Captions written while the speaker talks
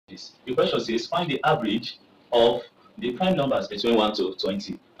The question says find the average of the prime numbers between 1 to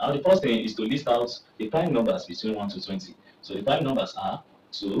 20. Now the first thing is to list out the prime numbers between 1 to 20. So the prime numbers are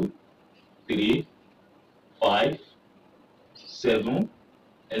 2, 3, 5, 7,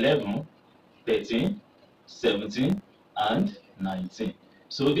 11, 13, 17, and 19.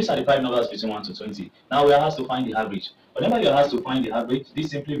 So these are the prime numbers between 1 to 20. Now we are asked to find the average. Whenever you are asked to find the average,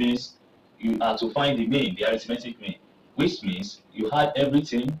 this simply means you are to find the mean, the arithmetic mean, which means you add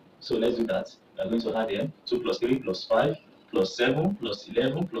everything. So let's do that. We are going to add them. 2 plus 3 plus 5 plus 7 plus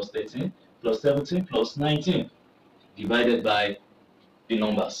 11 plus 13 plus 17 plus 19 divided by the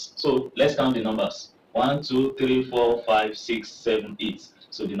numbers. So let's count the numbers. 1, 2, 3, 4, 5, 6, 7, 8.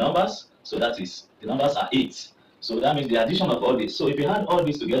 So the numbers, so that is, the numbers are 8. So that means the addition of all this. So if you add all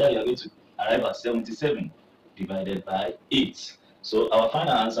this together, you are going to arrive at 77 divided by 8. So our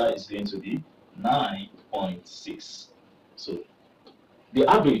final answer is going to be 9.6. So the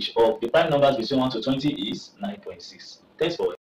average of the prime numbers between 1 to 20 is 9.6. Thanks for